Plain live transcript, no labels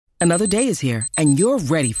Another day is here, and you're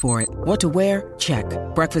ready for it. What to wear? Check.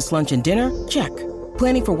 Breakfast, lunch, and dinner? Check.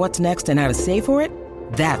 Planning for what's next and how to save for it?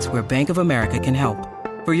 That's where Bank of America can help.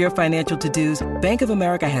 For your financial to-dos, Bank of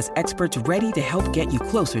America has experts ready to help get you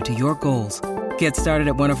closer to your goals. Get started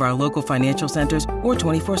at one of our local financial centers or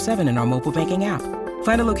 24/7 in our mobile banking app.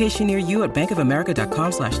 Find a location near you at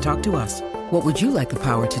bankofamerica.com/talktous. What would you like the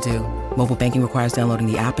power to do? Mobile banking requires downloading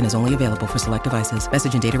the app and is only available for select devices.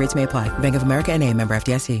 Message and data rates may apply. Bank of America N.A., member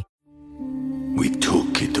FDIC. We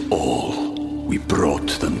took it all. We brought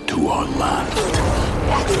them to our land.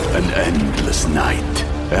 An endless night,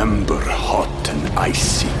 ember hot and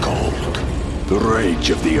icy cold. The rage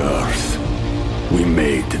of the earth. We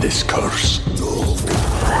made this curse.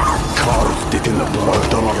 Carved it in the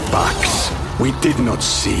blood on our backs. We did not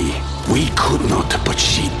see. We could not, but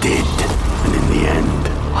she did. And in the end...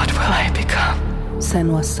 What will I become?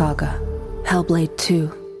 Senua's Saga. Hellblade 2.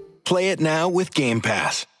 Play it now with Game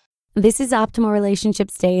Pass. This is Optimal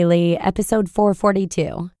Relationships Daily, episode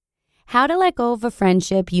 442. How to Let Go of a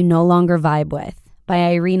Friendship You No Longer Vibe With by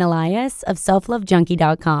Irene Elias of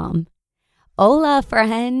selflovejunkie.com. Hola,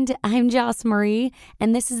 friend. I'm Joss Marie,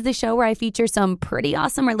 and this is the show where I feature some pretty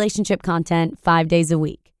awesome relationship content 5 days a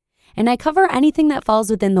week. And I cover anything that falls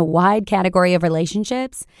within the wide category of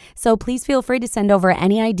relationships, so please feel free to send over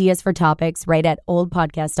any ideas for topics right at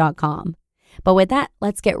oldpodcast.com. But with that,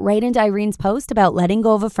 let's get right into Irene's post about letting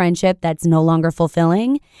go of a friendship that's no longer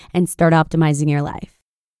fulfilling and start optimizing your life.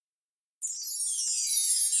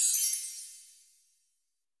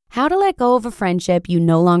 How to Let Go of a Friendship You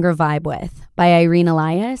No Longer Vibe With by Irene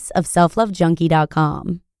Elias of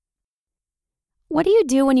selflovejunkie.com. What do you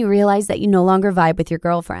do when you realize that you no longer vibe with your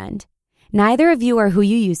girlfriend? Neither of you are who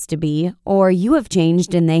you used to be, or you have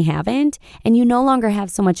changed and they haven't, and you no longer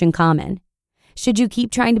have so much in common. Should you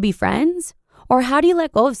keep trying to be friends? Or how do you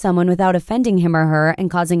let go of someone without offending him or her and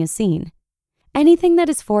causing a scene? Anything that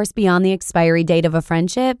is forced beyond the expiry date of a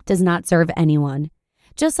friendship does not serve anyone.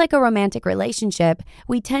 Just like a romantic relationship,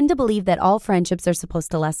 we tend to believe that all friendships are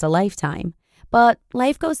supposed to last a lifetime. But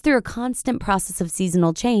life goes through a constant process of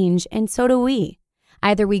seasonal change, and so do we.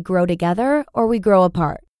 Either we grow together or we grow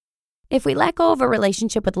apart. If we let go of a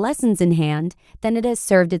relationship with lessons in hand, then it has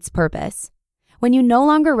served its purpose. When you no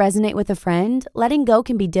longer resonate with a friend, letting go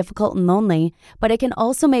can be difficult and lonely, but it can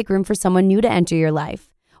also make room for someone new to enter your life.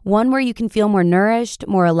 One where you can feel more nourished,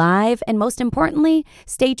 more alive, and most importantly,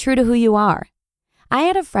 stay true to who you are. I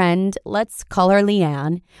had a friend, let's call her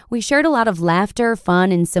Leanne. We shared a lot of laughter,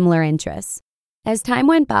 fun, and similar interests. As time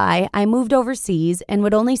went by, I moved overseas and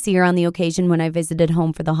would only see her on the occasion when I visited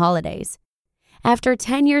home for the holidays. After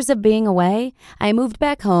 10 years of being away, I moved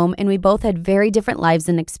back home and we both had very different lives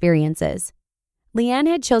and experiences. Leanne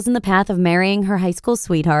had chosen the path of marrying her high school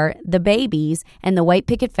sweetheart, the babies, and the white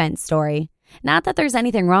picket fence story. Not that there's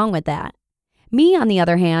anything wrong with that. Me, on the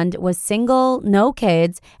other hand, was single, no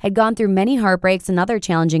kids, had gone through many heartbreaks and other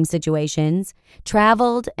challenging situations,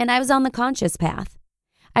 traveled, and I was on the conscious path.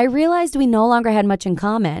 I realized we no longer had much in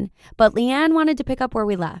common, but Leanne wanted to pick up where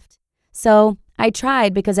we left. So I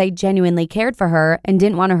tried because I genuinely cared for her and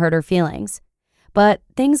didn't want to hurt her feelings. But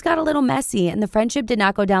things got a little messy and the friendship did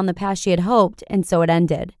not go down the path she had hoped, and so it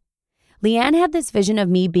ended. Leanne had this vision of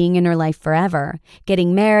me being in her life forever,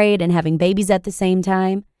 getting married and having babies at the same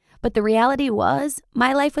time. But the reality was,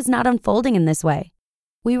 my life was not unfolding in this way.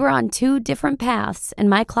 We were on two different paths and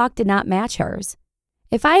my clock did not match hers.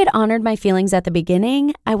 If I had honored my feelings at the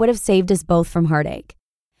beginning, I would have saved us both from heartache.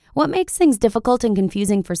 What makes things difficult and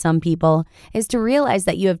confusing for some people is to realize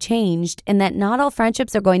that you have changed and that not all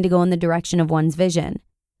friendships are going to go in the direction of one's vision.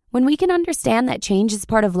 When we can understand that change is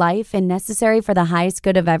part of life and necessary for the highest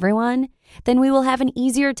good of everyone, then we will have an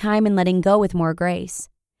easier time in letting go with more grace.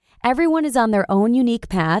 Everyone is on their own unique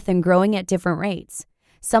path and growing at different rates.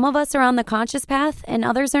 Some of us are on the conscious path and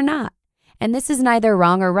others are not. And this is neither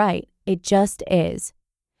wrong or right. It just is.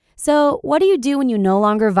 So, what do you do when you no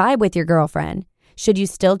longer vibe with your girlfriend? Should you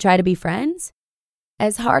still try to be friends?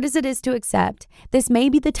 As hard as it is to accept, this may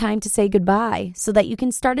be the time to say goodbye so that you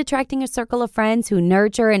can start attracting a circle of friends who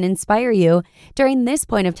nurture and inspire you during this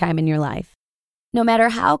point of time in your life. No matter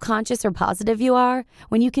how conscious or positive you are,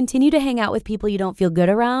 when you continue to hang out with people you don't feel good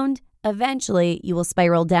around, eventually you will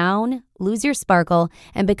spiral down, lose your sparkle,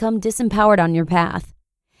 and become disempowered on your path.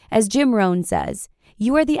 As Jim Rohn says,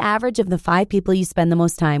 you are the average of the 5 people you spend the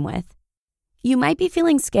most time with. You might be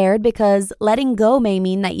feeling scared because letting go may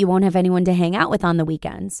mean that you won't have anyone to hang out with on the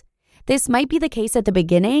weekends. This might be the case at the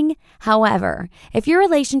beginning. However, if your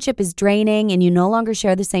relationship is draining and you no longer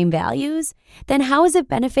share the same values, then how is it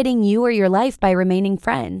benefiting you or your life by remaining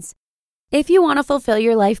friends? If you want to fulfill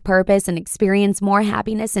your life purpose and experience more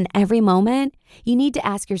happiness in every moment, you need to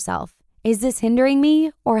ask yourself, is this hindering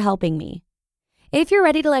me or helping me? If you're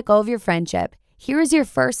ready to let go of your friendship, here is your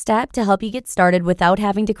first step to help you get started without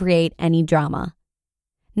having to create any drama.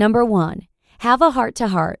 Number 1, have a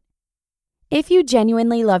heart-to-heart. If you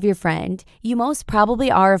genuinely love your friend, you most probably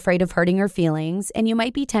are afraid of hurting her feelings, and you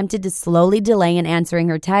might be tempted to slowly delay in answering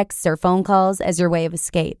her texts or phone calls as your way of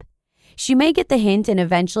escape. She may get the hint and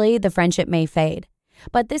eventually the friendship may fade.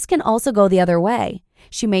 But this can also go the other way.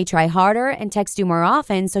 She may try harder and text you more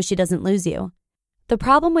often so she doesn't lose you. The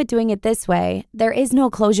problem with doing it this way, there is no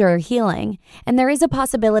closure or healing, and there is a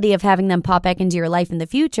possibility of having them pop back into your life in the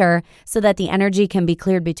future so that the energy can be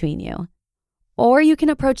cleared between you. Or you can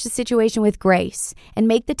approach the situation with grace and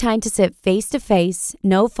make the time to sit face-to-face,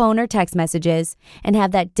 no phone or text messages, and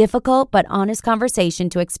have that difficult but honest conversation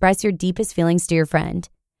to express your deepest feelings to your friend.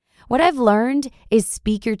 What I've learned is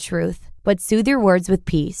speak your truth, but soothe your words with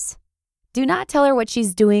peace. Do not tell her what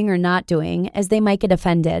she's doing or not doing, as they might get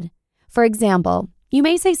offended. For example, you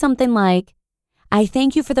may say something like, I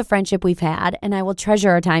thank you for the friendship we've had, and I will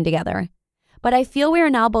treasure our time together. But I feel we are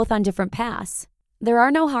now both on different paths. There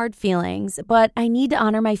are no hard feelings, but I need to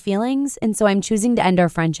honor my feelings, and so I'm choosing to end our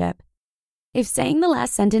friendship. If saying the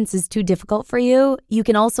last sentence is too difficult for you, you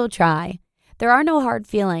can also try. There are no hard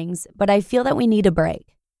feelings, but I feel that we need a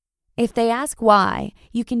break. If they ask why,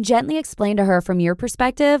 you can gently explain to her from your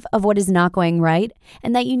perspective of what is not going right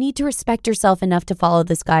and that you need to respect yourself enough to follow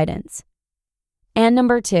this guidance. And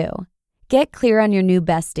number 2, get clear on your new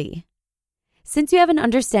bestie. Since you have an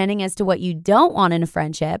understanding as to what you don't want in a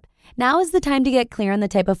friendship, now is the time to get clear on the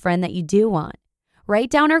type of friend that you do want. Write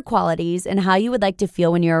down her qualities and how you would like to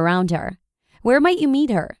feel when you're around her. Where might you meet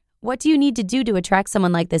her? What do you need to do to attract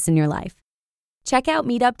someone like this in your life? Check out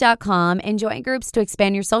meetup.com and join groups to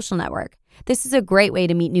expand your social network. This is a great way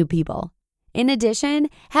to meet new people. In addition,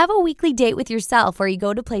 have a weekly date with yourself where you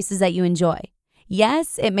go to places that you enjoy.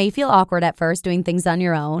 Yes, it may feel awkward at first doing things on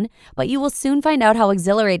your own, but you will soon find out how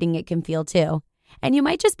exhilarating it can feel too. And you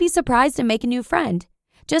might just be surprised and make a new friend.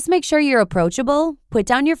 Just make sure you're approachable, put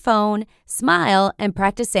down your phone, smile, and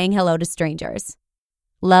practice saying hello to strangers.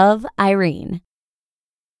 Love, Irene.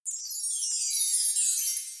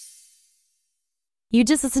 You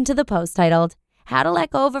just listened to the post titled, How to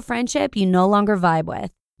Let Go of a Friendship You No Longer Vibe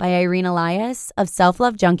With by Irene Elias of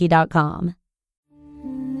selflovejunkie.com.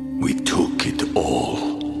 We took it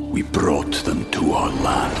all. We brought them to our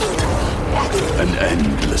land. An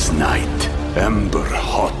endless night, ember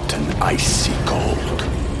hot and icy cold.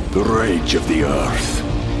 The rage of the earth.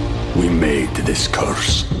 We made this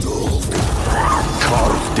curse.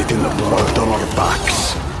 Carved it in the blood on our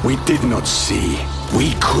backs. We did not see.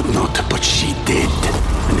 We could not, but she did.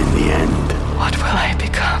 And in the end, what will I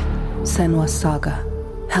become? Senua's Saga.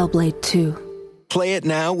 Hellblade 2. Play it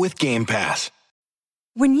now with Game Pass.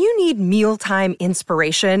 When you need mealtime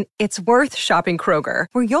inspiration, it's worth shopping Kroger,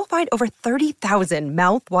 where you'll find over 30,000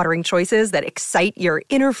 mouth-watering choices that excite your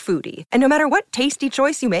inner foodie. And no matter what tasty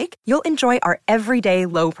choice you make, you'll enjoy our everyday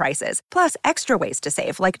low prices, plus extra ways to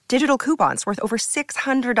save, like digital coupons worth over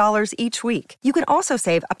 $600 each week. You can also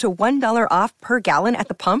save up to $1 off per gallon at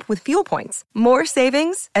the pump with fuel points. More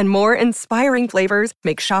savings and more inspiring flavors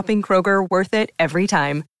make shopping Kroger worth it every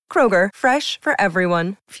time. Kroger, fresh for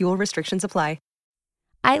everyone. Fuel restrictions apply.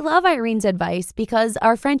 I love Irene's advice because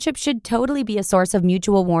our friendship should totally be a source of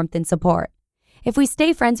mutual warmth and support. If we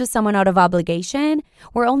stay friends with someone out of obligation,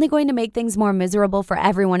 we're only going to make things more miserable for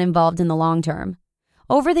everyone involved in the long term.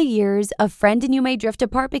 Over the years, a friend and you may drift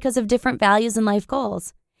apart because of different values and life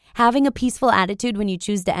goals. Having a peaceful attitude when you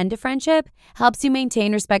choose to end a friendship helps you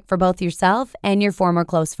maintain respect for both yourself and your former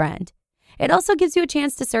close friend. It also gives you a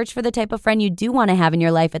chance to search for the type of friend you do want to have in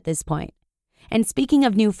your life at this point. And speaking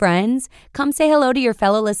of new friends, come say hello to your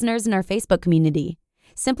fellow listeners in our Facebook community.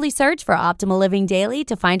 Simply search for Optimal Living Daily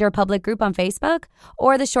to find our public group on Facebook,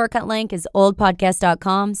 or the shortcut link is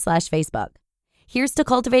oldpodcast.com/Facebook. Here's to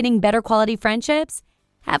cultivating better quality friendships.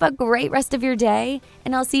 Have a great rest of your day,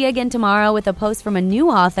 and I'll see you again tomorrow with a post from a new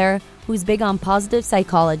author who's big on positive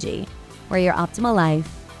psychology, where your optimal life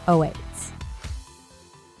awaits.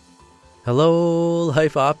 Hello,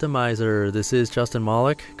 Life Optimizer. This is Justin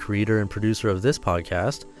Malik, creator and producer of this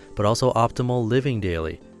podcast, but also Optimal Living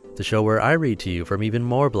Daily, the show where I read to you from even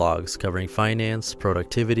more blogs covering finance,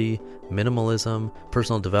 productivity, minimalism,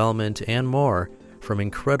 personal development, and more from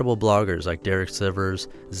incredible bloggers like Derek Sivers,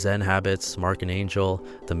 Zen Habits, Mark and Angel,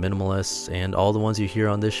 The Minimalists, and all the ones you hear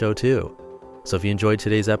on this show too. So if you enjoyed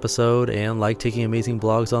today's episode and like taking amazing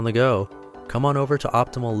blogs on the go, come on over to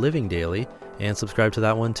Optimal Living Daily and subscribe to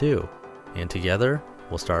that one too. And together,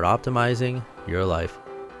 we'll start optimizing your life.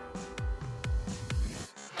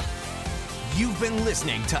 You've been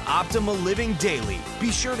listening to Optimal Living Daily.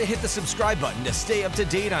 Be sure to hit the subscribe button to stay up to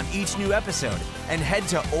date on each new episode and head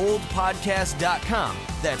to oldpodcast.com.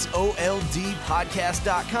 That's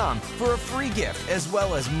OLDpodcast.com for a free gift as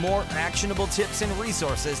well as more actionable tips and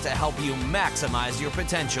resources to help you maximize your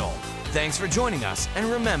potential. Thanks for joining us,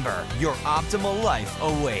 and remember, your optimal life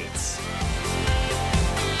awaits.